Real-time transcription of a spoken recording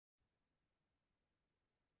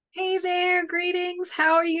Hey there, greetings.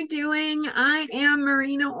 How are you doing? I am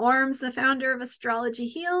Marina Orms, the founder of Astrology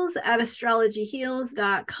Heals at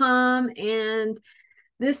astrologyheals.com. And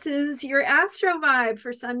this is your Astro Vibe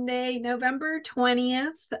for Sunday, November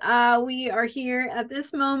 20th. We are here at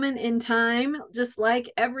this moment in time, just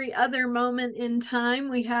like every other moment in time.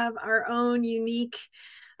 We have our own unique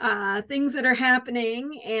things that are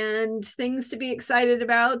happening and things to be excited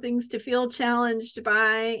about, things to feel challenged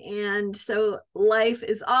by. And so life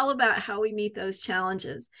is all about how we meet those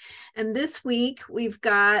challenges. And this week we've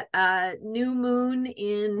got a new moon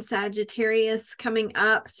in Sagittarius coming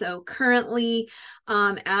up. So currently,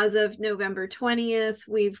 as of November 20th,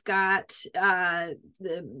 we've got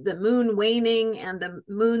the moon waning and the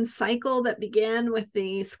moon cycle that began with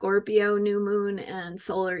the Scorpio new moon and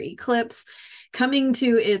solar eclipse coming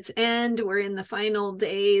to its end. We're in the final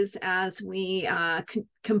days as we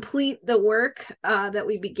complete the work that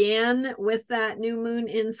we began with that new moon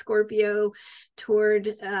in Scorpio toward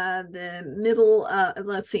the middle,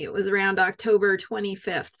 let's see, it was around October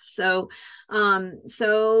 25th. So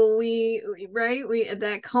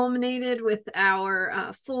that culminated with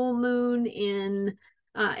our full moon in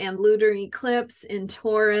and lunar eclipse in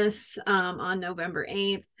Taurus on November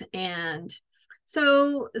 8th. And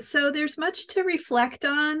so there's much to reflect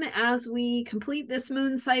on as we complete this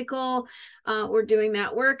moon cycle. We're doing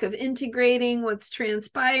that work of integrating what's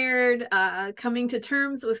transpired, coming to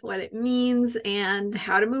terms with what it means, and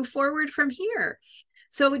how to move forward from here.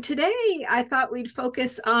 So today I thought we'd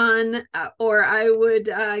focus on, or I would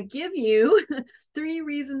give you 3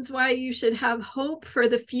 reasons why you should have hope for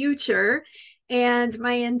the future. And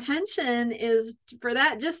my intention is for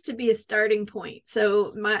that just to be a starting point.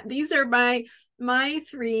 So these are my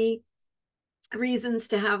 3 reasons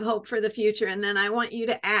to have hope for the future. And then I want you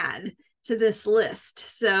to add to this list.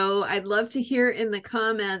 So I'd love to hear in the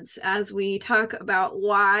comments as we talk about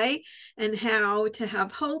why and how to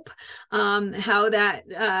have hope, how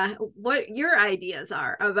that, what your ideas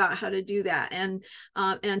are about how to do that, and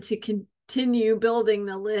to continue building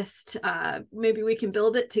the list. Maybe we can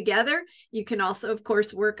build it together. You can also, of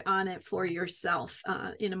course, work on it for yourself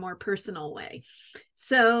in a more personal way.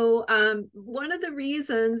 So one of the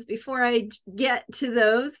reasons, before I get to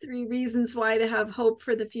those 3 reasons why to have hope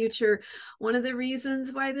for the future, one of the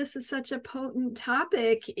reasons why this is such a potent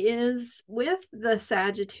topic is with the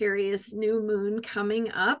Sagittarius new moon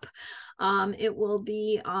coming up. It will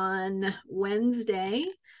be on Wednesday,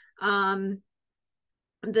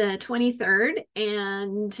 the 23rd,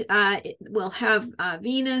 and we'll have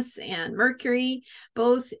Venus and Mercury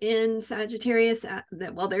both in Sagittarius.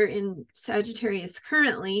 They're in Sagittarius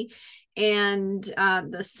currently, and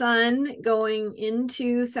the sun going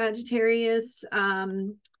into Sagittarius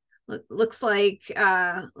looks like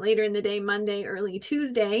later in the day, Monday, early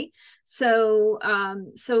Tuesday. So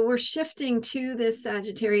we're shifting to this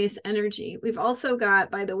Sagittarius energy. We've also got,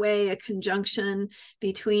 by the way, a conjunction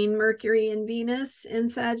between Mercury and Venus in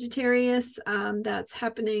Sagittarius that's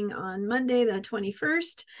happening on Monday, the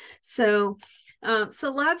 21st. So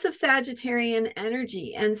lots of Sagittarian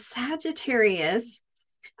energy. And Sagittarius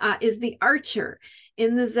is the archer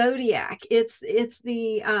in the zodiac. It's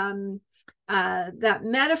the that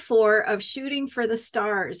metaphor of shooting for the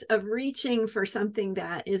stars, of reaching for something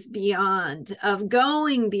that is beyond, of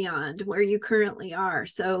going beyond where you currently are.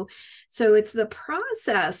 So it's the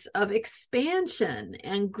process of expansion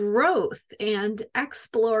and growth and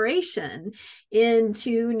exploration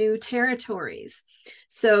into new territories.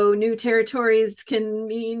 So new territories can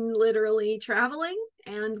mean literally traveling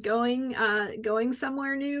and going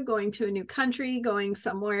somewhere new, going to a new country, going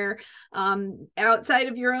somewhere outside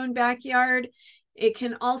of your own backyard. It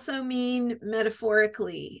can also mean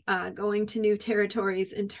metaphorically going to new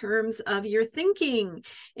territories in terms of your thinking,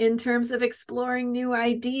 in terms of exploring new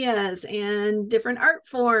ideas and different art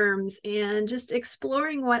forms, and just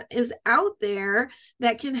exploring what is out there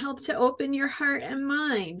that can help to open your heart and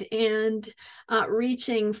mind, and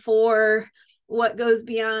reaching for what goes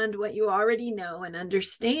beyond what you already know and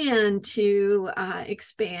understand to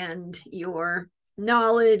expand your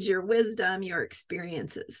knowledge, your wisdom, your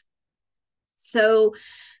experiences. So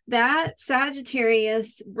that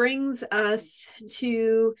Sagittarius brings us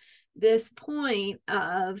to this point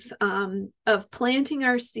of planting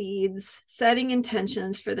our seeds, setting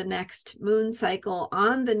intentions for the next moon cycle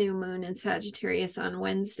on the new moon in Sagittarius on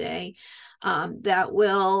Wednesday, that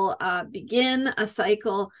will begin a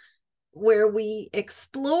cycle where we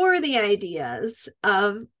explore the ideas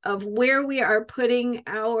of where we are putting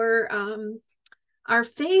our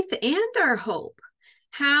faith and our hope.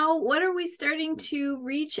 What are we starting to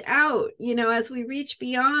reach out, as we reach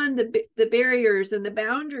beyond the barriers and the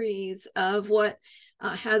boundaries of what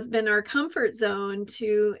has been our comfort zone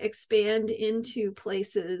to expand into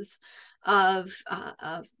places of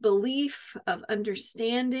belief, of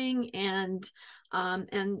understanding, and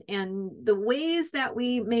the ways that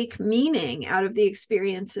we make meaning out of the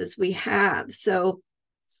experiences we have. So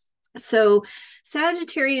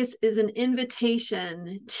Sagittarius is an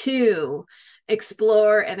invitation to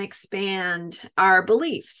explore and expand our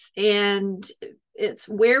beliefs, and it's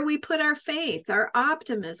where we put our faith, our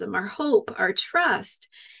optimism, our hope, our trust.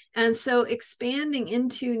 And so expanding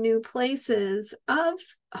into new places of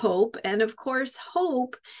hope. And of course,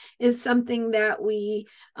 hope is something that we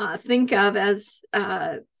think of as,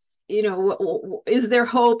 is there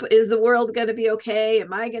hope? Is the world going to be okay?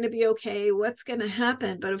 Am I going to be okay? What's going to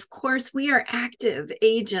happen? But of course, we are active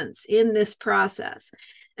agents in this process.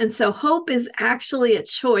 And so hope is actually a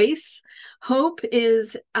choice. Hope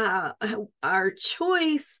is our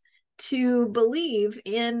choice to believe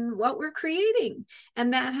in what we're creating.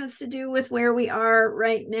 And that has to do with where we are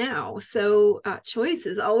right now. So choice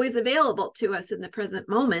is always available to us in the present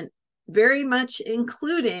moment, very much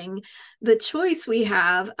including the choice we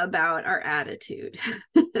have about our attitude.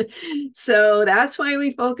 So that's why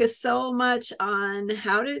we focus so much on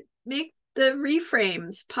how to make the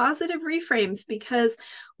reframes, positive reframes, because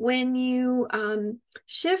when you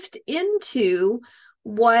shift into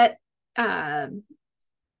what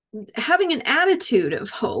having an attitude of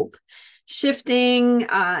hope, shifting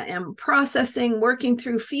and processing, working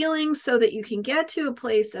through feelings so that you can get to a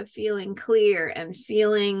place of feeling clear and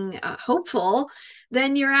feeling hopeful,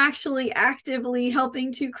 then you're actually actively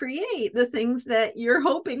helping to create the things that you're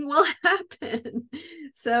hoping will happen.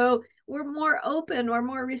 So we're more open or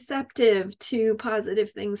more receptive to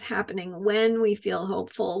positive things happening when we feel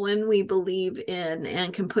hopeful, when we believe in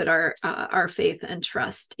and can put our faith and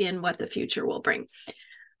trust in what the future will bring.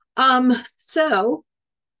 So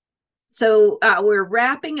we're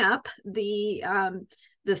wrapping up the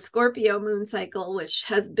Scorpio moon cycle, which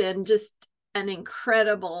has been just an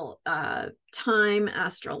incredible time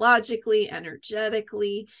astrologically,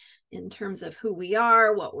 energetically, in terms of who we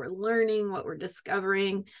are, what we're learning, what we're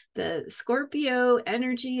discovering. The Scorpio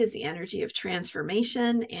energy is the energy of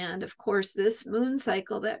transformation. And of course, this moon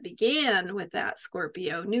cycle that began with that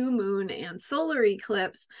Scorpio new moon and solar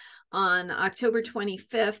eclipse on October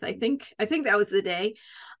 25th, I think that was the day,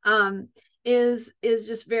 is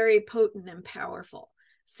just very potent and powerful.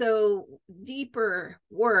 So deeper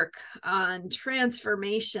work on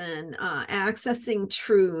transformation, accessing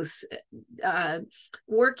truth,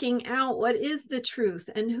 working out what is the truth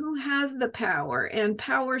and who has the power, and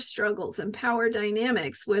power struggles and power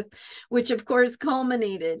dynamics, which of course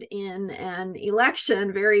culminated in an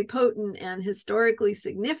election, very potent and historically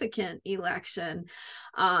significant election,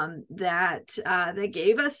 that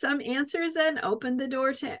gave us some answers and opened the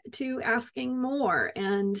door to asking more.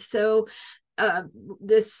 And so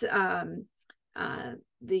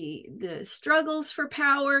the struggles for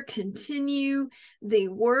power continue, the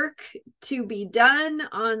work to be done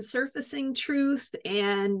on surfacing truth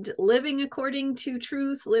and living according to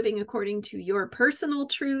truth, living according to your personal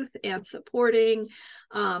truth, and supporting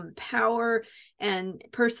power and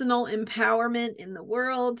personal empowerment in the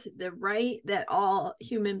world, the right that all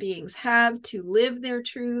human beings have to live their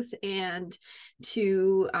truth and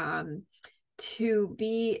to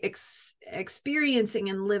be experiencing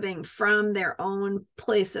and living from their own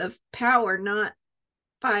place of power, not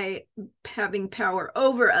by having power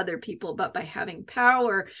over other people, but by having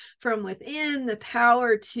power from within, the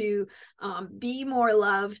power to be more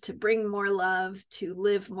love, to bring more love, to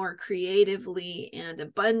live more creatively and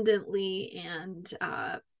abundantly and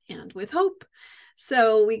with hope.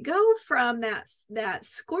 So we go from that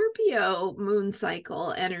Scorpio moon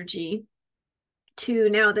cycle energy to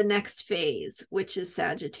now the next phase, which is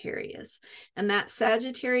Sagittarius. And that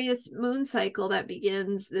Sagittarius moon cycle that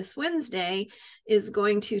begins this Wednesday is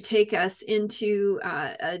going to take us into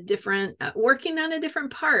a different, working on a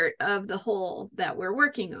different part of the whole that we're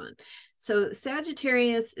working on. So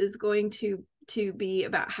Sagittarius is going to be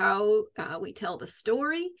about how we tell the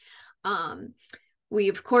story. We,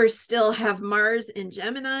 of course, still have Mars in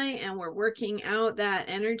Gemini, and we're working out that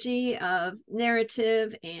energy of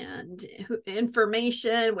narrative and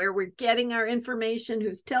information, where we're getting our information,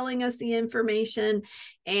 who's telling us the information,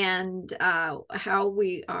 and how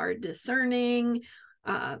we are discerning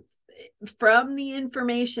from the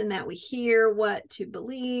information that we hear what to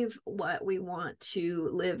believe, what we want to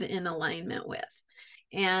live in alignment with.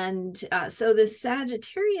 And so this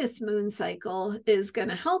Sagittarius moon cycle is going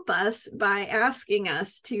to help us by asking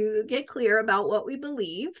us to get clear about what we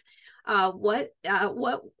believe, what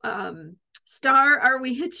star are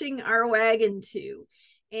we hitching our wagon to,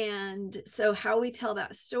 And so how we tell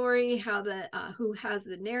that story, how the who has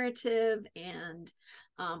the narrative, and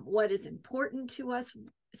what is important to us.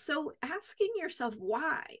 So asking yourself,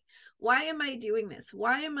 why am I doing this?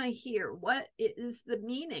 Why am I here? What is the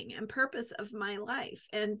meaning and purpose of my life?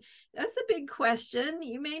 And that's a big question.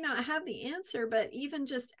 You may not have the answer, but even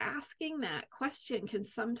just asking that question can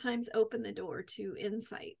sometimes open the door to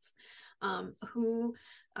insights. Who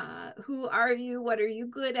are you? What are you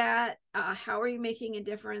good at? How are you making a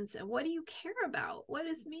difference? And what do you care about? What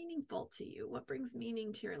is meaningful to you? What brings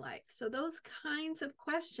meaning to your life? So those kinds of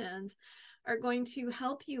questions are going to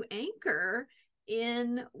help you anchor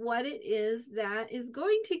in what it is that is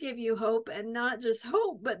going to give you hope, and not just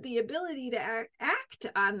hope, but the ability to act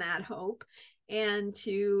on that hope and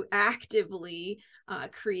to actively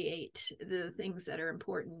create the things that are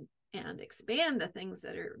important and expand the things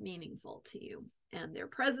that are meaningful to you and their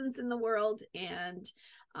presence in the world, and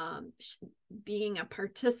being a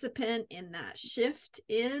participant in that shift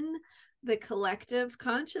in the collective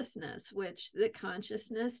consciousness, which the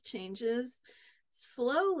consciousness changes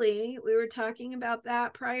slowly. We were talking about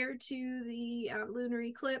that prior to the lunar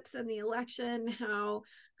eclipse and the election, how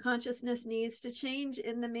consciousness needs to change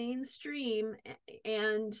in the mainstream.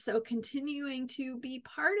 And so continuing to be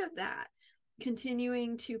part of that,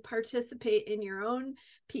 continuing to participate in your own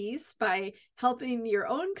piece by helping your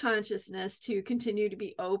own consciousness to continue to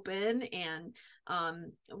be open and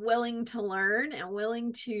willing to learn and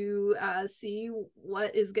willing to see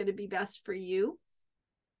what is going to be best for you.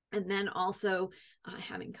 And then also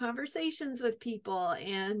having conversations with people,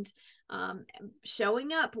 and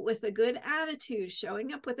showing up with a good attitude,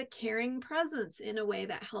 showing up with a caring presence in a way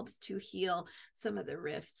that helps to heal some of the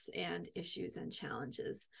rifts and issues and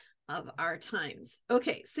challenges of our times.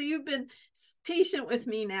 Okay, so you've been patient with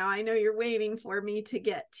me now. I know you're waiting for me to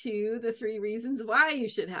get to the 3 reasons why you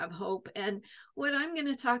should have hope. And what I'm going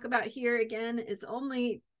to talk about here again is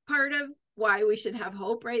only part of why we should have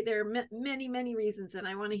hope, right? There are many, many reasons, and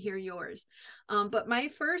I want to hear yours. But my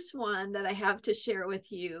first one that I have to share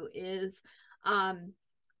with you is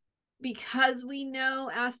because we know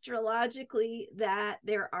astrologically that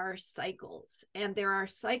there are cycles, and there are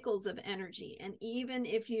cycles of energy. And even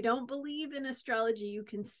if you don't believe in astrology, you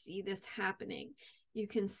can see this happening. You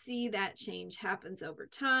can see that change happens over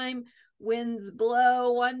time. Winds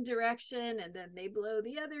blow one direction and then they blow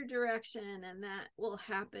the other direction, and that will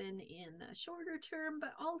happen in the shorter term,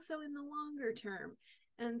 but also in the longer term.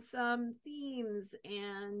 And some themes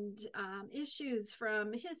and issues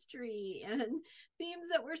from history, and themes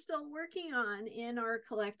that we're still working on in our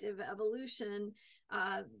collective evolution.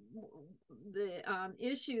 The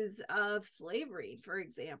issues of slavery, for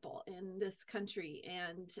example, in this country,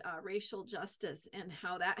 and racial justice, and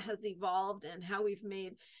how that has evolved, and how we've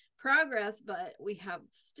made progress, but we have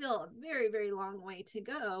still a very, very long way to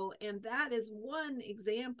go. And that is one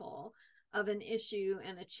example of an issue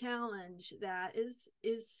and a challenge that is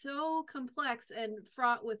so complex and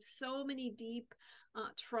fraught with so many deep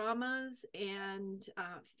traumas and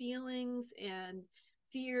feelings and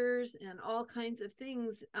fears and all kinds of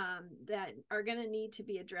things that are going to need to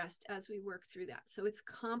be addressed as we work through that. So it's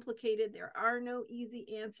complicated. There are no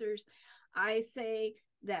easy answers. I say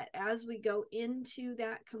that as we go into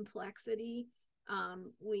that complexity,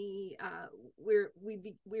 we're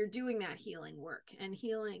doing that healing work, and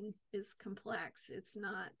healing is complex. It's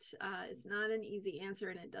not an easy answer,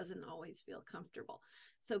 and it doesn't always feel comfortable.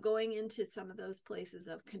 So going into some of those places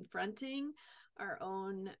of confronting our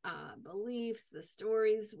own beliefs, the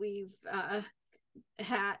stories we've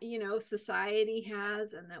society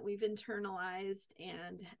has, and that we've internalized,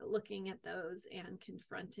 and looking at those and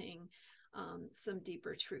confronting some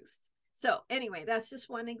deeper truths. So anyway, that's just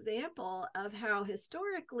one example of how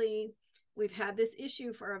historically we've had this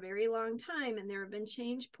issue for a very long time, and there have been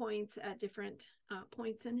change points at different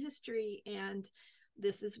points in history, and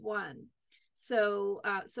this is one. So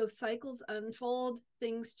cycles unfold,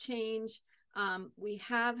 things change. We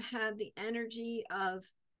have had the energy of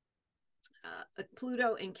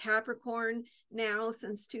Pluto in Capricorn now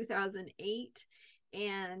since 2008.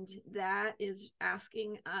 And that is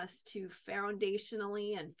asking us to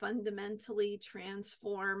foundationally and fundamentally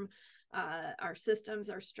transform our systems,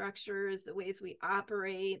 our structures, the ways we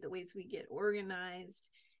operate, the ways we get organized,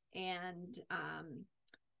 and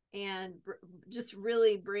just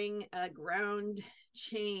really bring a ground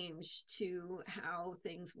change to how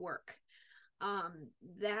things work.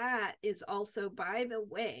 That is also, by the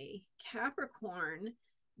way, Capricorn,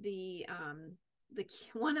 the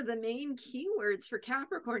one of the main keywords for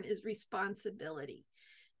Capricorn is responsibility.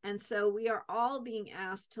 And so we are all being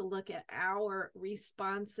asked to look at our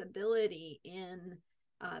responsibility in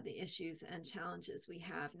the issues and challenges we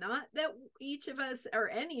have. Not that each of us or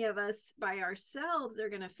any of us by ourselves are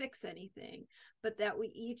going to fix anything, but that we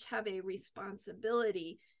each have a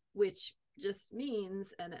responsibility, which just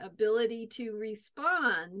means an ability to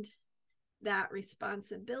respond, that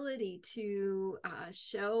responsibility to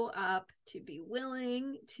show up, to be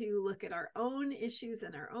willing to look at our own issues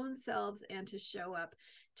and our own selves, and to show up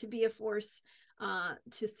to be a force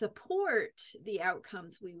to support the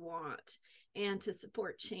outcomes we want, and to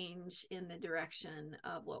support change in the direction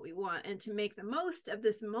of what we want, and to make the most of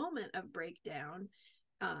this moment of breakdown,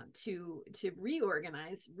 to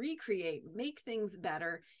reorganize, recreate, make things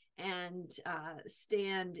better, and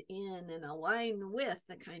stand in and align with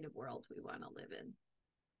the kind of world we want to live in.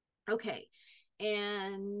 Okay.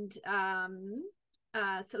 And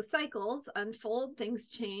so cycles unfold, things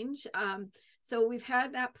change. So we've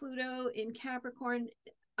had that Pluto in Capricorn.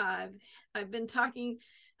 I've been talking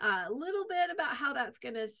a little bit about how that's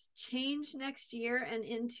going to change next year and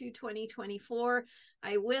into 2024.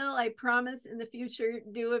 I promise in the future,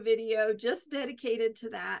 do a video just dedicated to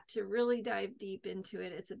that, to really dive deep into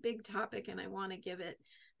it. It's a big topic and I want to give it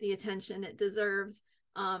the attention it deserves.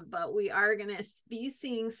 But we are going to be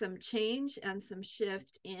seeing some change and some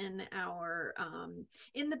shift in our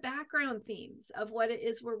in the background themes of what it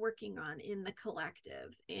is we're working on in the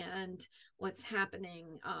collective, and what's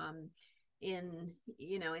happening in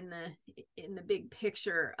the big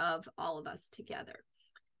picture of all of us together.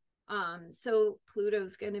 So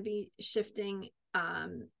Pluto's going to be shifting.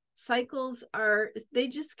 Cycles they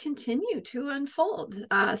just continue to unfold.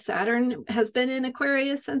 Saturn has been in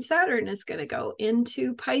Aquarius, and Saturn is going to go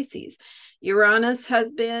into Pisces. Uranus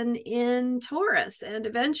has been in Taurus, and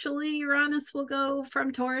eventually Uranus will go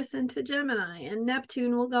from Taurus into Gemini, and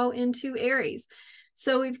Neptune will go into Aries.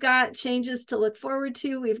 So we've got changes to look forward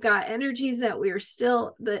to. We've got energies that we're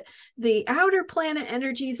still, the outer planet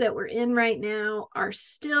energies that we're in right now are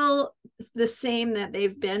still the same that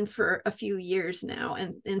they've been for a few years now,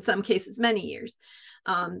 and in some cases many years.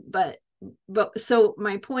 But so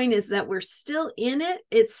my point is that we're still in it.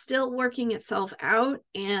 It's still working itself out,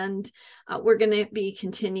 and we're going to be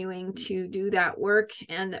continuing to do that work.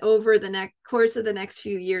 And over the course of the next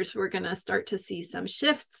few years, we're going to start to see some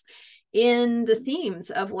shifts in the themes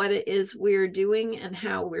of what it is we're doing and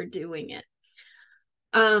how we're doing it.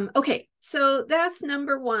 Okay, so that's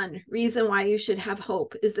number one reason why you should have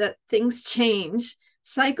hope, is that things change,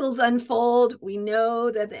 cycles unfold. We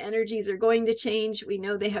know that the energies are going to change. We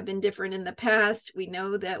know they have been different in the past. We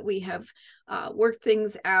know that we have worked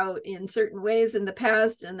things out in certain ways in the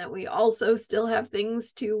past, and that we also still have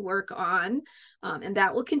things to work on, and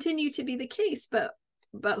that will continue to be the case.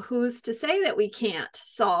 But who's to say that we can't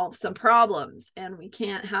solve some problems, and we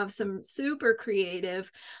can't have some super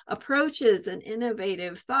creative approaches and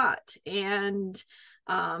innovative thought and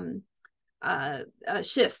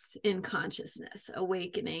shifts in consciousness,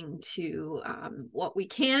 awakening to what we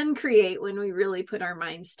can create when we really put our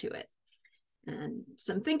minds to it, and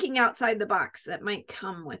some thinking outside the box that might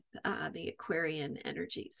come with the Aquarian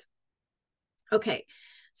energies. Okay.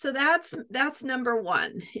 So that's number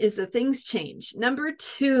one, is that things change. Number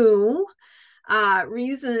two,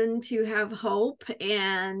 reason to have hope,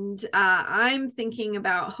 and I'm thinking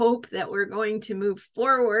about hope that we're going to move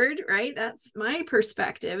forward, right? That's my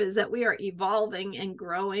perspective, is that we are evolving and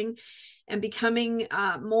growing and becoming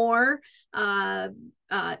more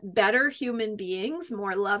better human beings,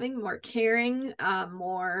 more loving, more caring,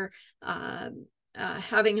 more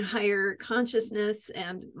having higher consciousness,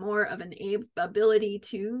 and more of an ability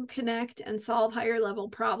to connect and solve higher level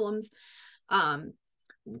problems.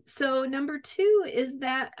 So number two is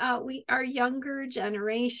that our younger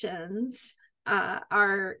generations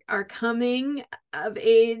are coming of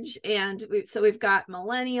age, and we've got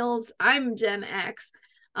millennials. I'm Gen X.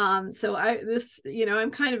 So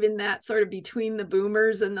I'm kind of in that sort of between the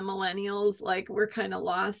boomers and the millennials, like we're kind of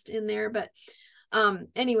lost in there. But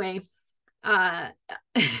anyway, not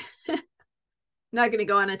going to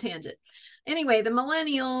go on a tangent. Anyway, the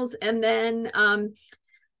millennials, and then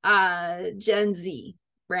Gen Z,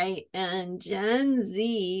 right? And Gen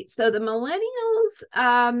Z. So the millennials,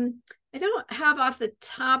 I don't have off the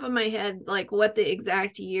top of my head like what the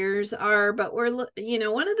exact years are, but one of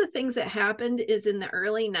the things that happened is in the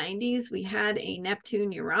early 90s, we had a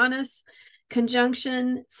Neptune-Uranus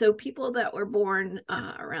conjunction. So people that were born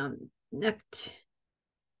around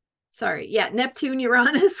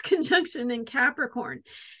Neptune-Uranus conjunction in Capricorn.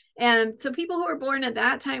 And so people who were born at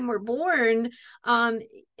that time were born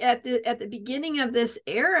at the beginning of this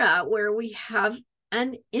era where we have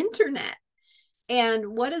an internet. And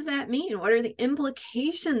what does that mean? What are the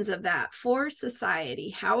implications of that for society?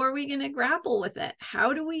 How are we going to grapple with it?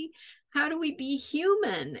 How do we be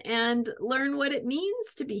human and learn what it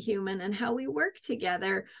means to be human, and how we work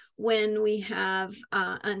together when we have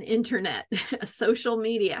an internet, social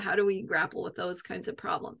media? How do we grapple with those kinds of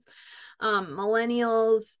problems?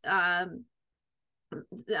 Millennials,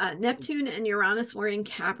 Neptune and Uranus were in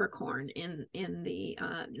Capricorn in the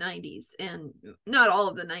 90s, and not all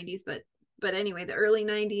of the 90s, but anyway, the early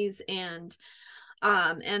 90s, and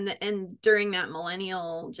during that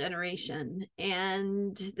millennial generation.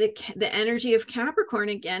 And the energy of Capricorn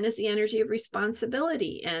again is the energy of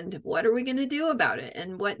responsibility, and what are we going to do about it,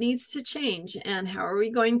 and what needs to change, and how are we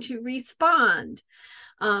going to respond?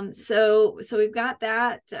 So we've got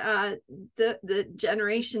that, the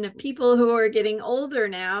generation of people who are getting older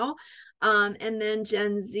now. And then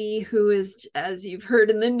Gen Z, who is, as you've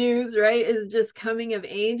heard in the news, right, is just coming of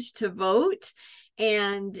age to vote,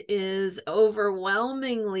 and is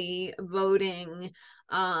overwhelmingly voting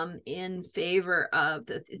in favor of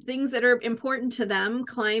the things that are important to them: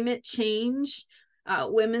 climate change,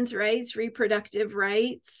 women's rights, reproductive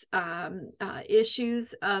rights,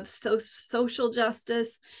 issues of social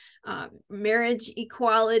justice, marriage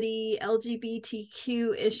equality,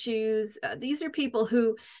 LGBTQ issues. These are people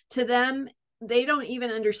who, to them, they don't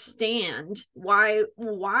even understand why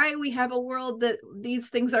we have a world that these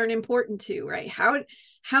things aren't important to, right?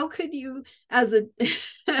 How could you, as a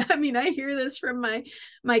I mean, I hear this from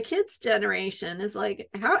my kids' generation, is like,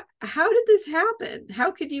 how did this happen?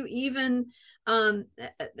 How could you even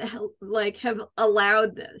like have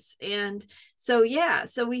allowed this? And so yeah,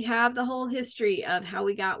 so we have the whole history of how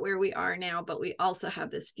we got where we are now, but we also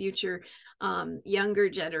have this future younger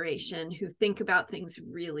generation who think about things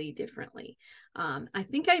really differently. I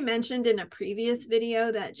think I mentioned in a previous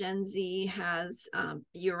video that Gen Z has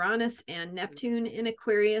Uranus and Neptune in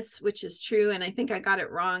Aquarius, which is true. And I think I got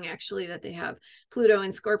it wrong, actually, that they have Pluto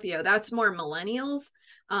in Scorpio. That's more millennials.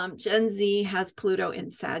 Gen Z has Pluto in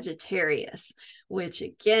Sagittarius, which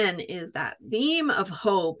again is that theme of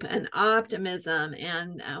hope and optimism,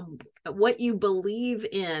 and what you believe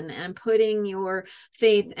in, and putting your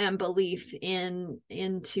faith and belief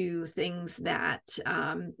into things that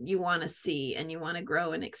you want to see and you want to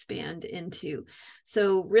grow and expand into.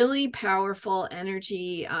 So really powerful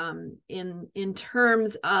energy in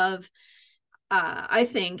terms of I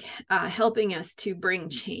think helping us to bring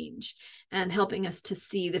change, and helping us to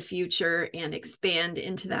see the future and expand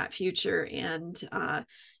into that future, and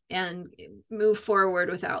move forward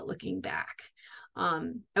without looking back.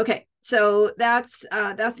 Okay, so that's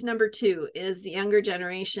number 2, is the younger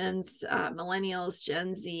generations, millennials,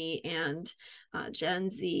 Gen Z, and Gen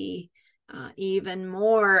Z. Even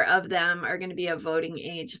more of them are going to be of voting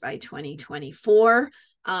age by 2024.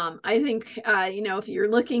 I think, if you're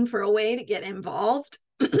looking for a way to get involved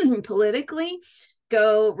politically,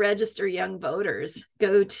 go register young voters.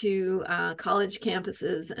 Go to college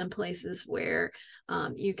campuses and places where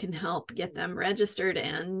you can help get them registered,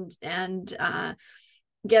 and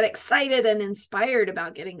get excited and inspired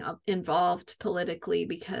about getting involved politically,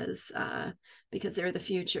 because they're the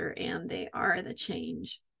future and they are the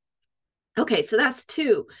change. Okay, so that's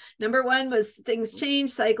 2. Number 1 was things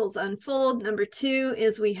change, cycles unfold. Number 2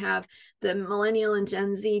 is we have the millennial and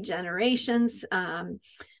Gen Z generations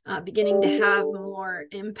beginning to have more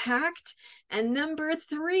impact. And number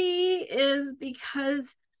 3 is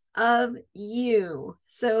because of you.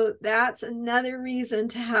 So that's another reason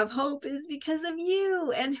to have hope, is because of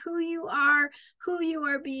you and who you are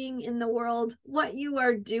being in the world, what you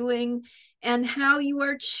are doing, and how you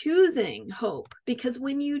are choosing hope. Because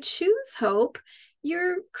when you choose hope,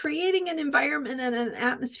 you're creating an environment and an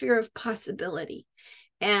atmosphere of possibility.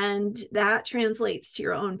 And that translates to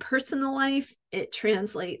your own personal life. It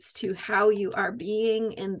translates to how you are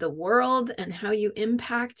being in the world and how you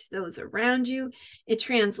impact those around you. It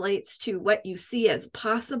translates to what you see as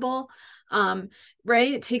possible,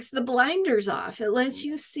 right? It takes the blinders off. It lets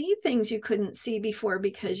you see things you couldn't see before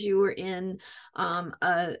because you were in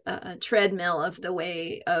a treadmill of the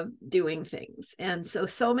way of doing things. And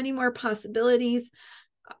so many more possibilities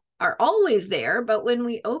are always there, but when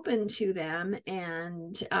we open to them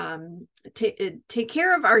and take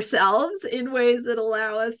care of ourselves in ways that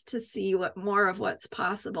allow us to see more of what's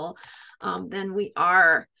possible, then we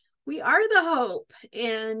are the hope.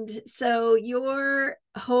 And so your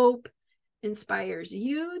hope inspires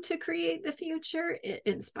you to create the future. It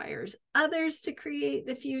inspires others to create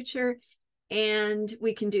the future, and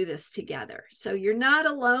we can do this together. So you're not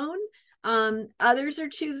alone. Others are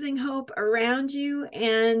choosing hope around you,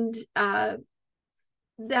 and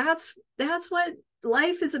that's what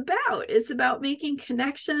life is about. It's about making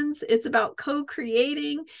connections. It's about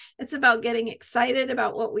co-creating. It's about getting excited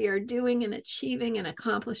about what we are doing and achieving and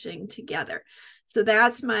accomplishing together. So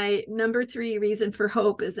that's my number 3 reason for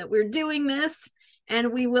hope, is that we're doing this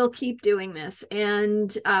and we will keep doing this. And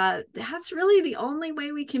that's really the only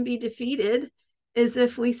way we can be defeated, is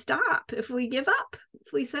if we stop, if we give up,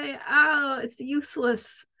 if we say, oh, it's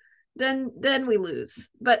useless, then we lose.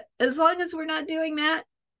 But as long as we're not doing that,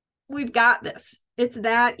 we've got this. It's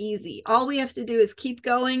that easy. All we have to do is keep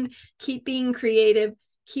going, keep being creative,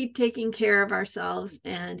 keep taking care of ourselves,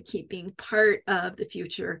 and keep being part of the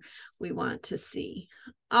future we want to see.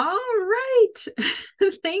 All right.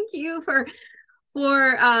 Thank you for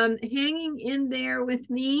hanging in there with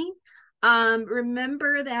me.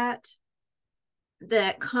 Remember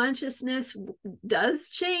that consciousness does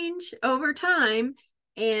change over time.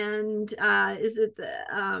 And is it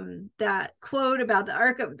that quote about the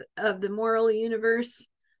arc of the moral universe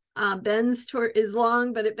is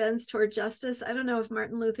long, but it bends toward justice? I don't know if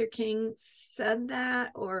Martin Luther King said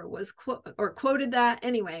that or quoted that.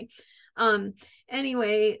 Anyway,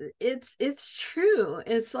 it's true.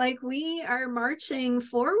 It's like we are marching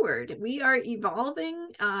forward. We are evolving.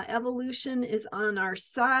 Evolution is on our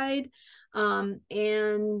side.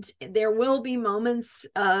 And there will be moments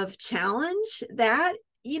of challenge that,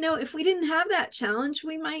 if we didn't have that challenge,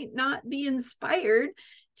 we might not be inspired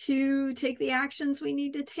to take the actions we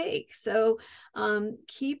need to take. So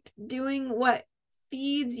keep doing what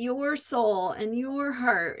feeds your soul and your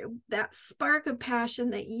heart, that spark of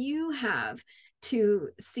passion that you have to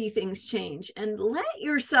see things change, and let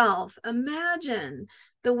yourself imagine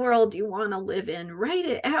the world you want to live in. Write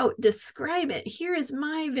it out, describe it. Here is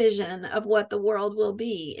my vision of what the world will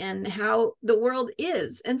be and how the world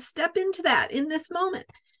is, and step into that in this moment.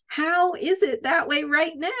 How is it that way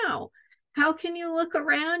right now? How can you look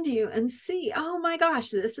around you and see, oh my gosh,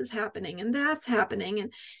 this is happening and that's happening,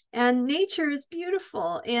 and nature is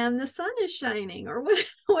beautiful and the sun is shining, or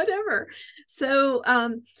whatever. So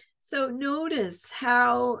notice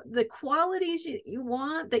how the qualities you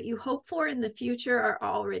want, that you hope for in the future, are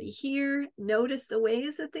already here. Notice the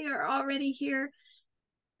ways that they are already here.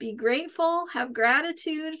 Be grateful, have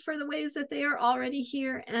gratitude for the ways that they are already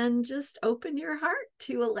here, and just open your heart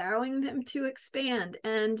to allowing them to expand.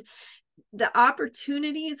 And the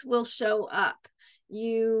opportunities will show up.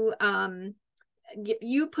 You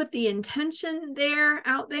put the intention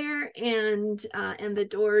out there, and the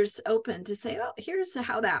doors open to say, oh, here's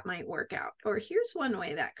how that might work out, or here's one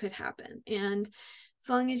way that could happen. And as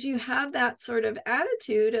long as you have that sort of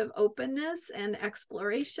attitude of openness and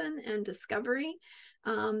exploration and discovery,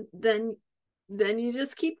 then you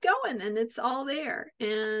just keep going, and it's all there.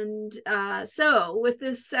 And so with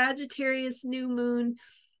this Sagittarius moon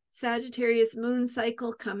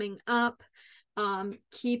cycle coming up,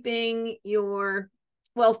 keeping your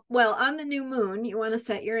on the new moon, you want to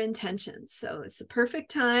set your intentions. So it's the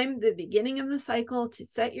perfect time, the beginning of the cycle, to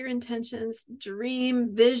set your intentions,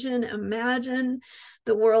 dream, vision, imagine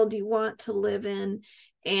the world you want to live in,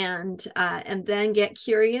 and then get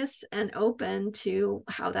curious and open to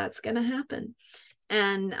how that's going to happen,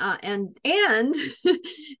 and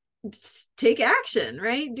take action,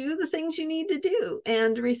 right? Do the things you need to do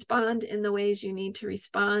and respond in the ways you need to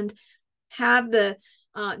respond. Have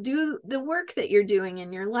do the work that you're doing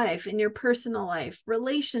in your life, in your personal life,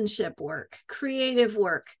 relationship work, creative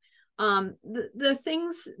work, the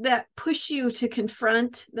things that push you to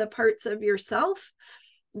confront the parts of yourself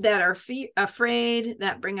that are afraid,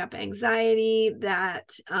 that bring up anxiety,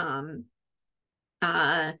 that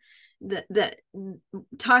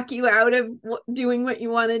talk you out of doing what you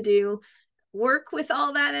want to do. Work with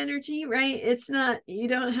all that energy, right? It's not, you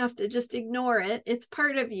don't have to just ignore it. It's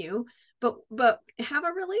part of you, but have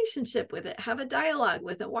a relationship with it, have a dialogue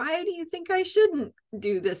with it. Why do you think I shouldn't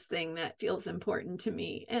do this thing that feels important to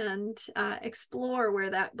me? And explore where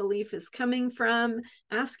that belief is coming from.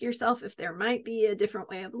 Ask yourself if there might be a different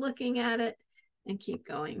way of looking at it, and keep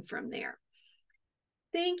going from there.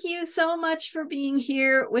 Thank you so much for being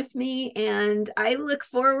here with me, and I look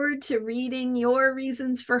forward to reading your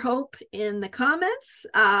reasons for hope in the comments.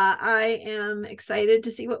 I am excited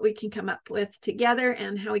to see what we can come up with together,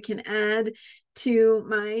 and how we can add to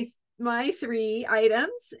my 3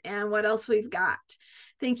 items and what else we've got.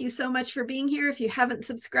 Thank you so much for being here. If you haven't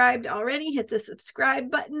subscribed already, hit the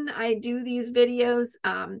subscribe button. I do these videos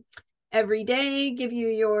every day, give you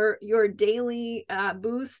your daily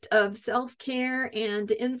boost of self-care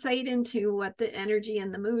and insight into what the energy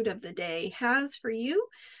and the mood of the day has for you.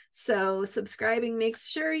 So subscribing makes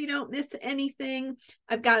sure you don't miss anything.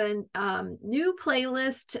 I've got a new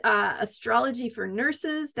playlist, Astrology for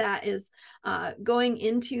Nurses, that is going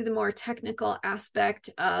into the more technical aspect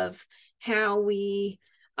of how we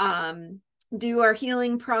do our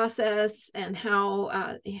healing process, and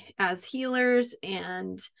how as healers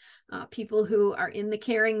and people who are in the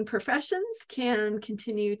caring professions can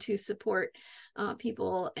continue to support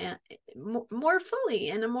people more fully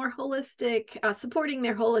in a more holistic, supporting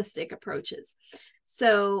their holistic approaches.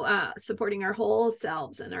 So supporting our whole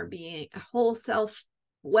selves and our being, whole self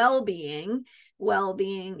well-being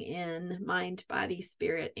in mind, body,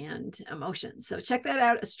 spirit, and emotions. So check that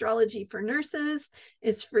out, Astrology for Nurses.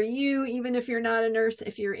 It's for you, even if you're not a nurse,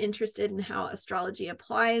 if you're interested in how astrology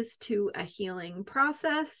applies to a healing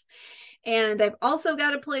process. And I've also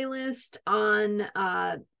got a playlist on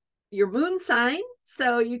your moon sign,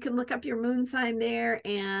 so you can look up your moon sign there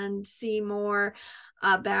and see more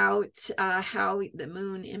about how the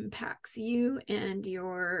moon impacts you and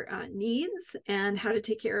your needs, and how to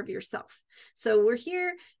take care of yourself. So we're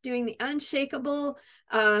here doing the unshakable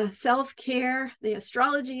self-care, the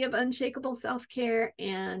astrology of unshakable self-care,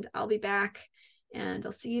 and I'll be back, and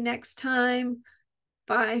I'll see you next time.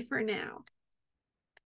 Bye for now.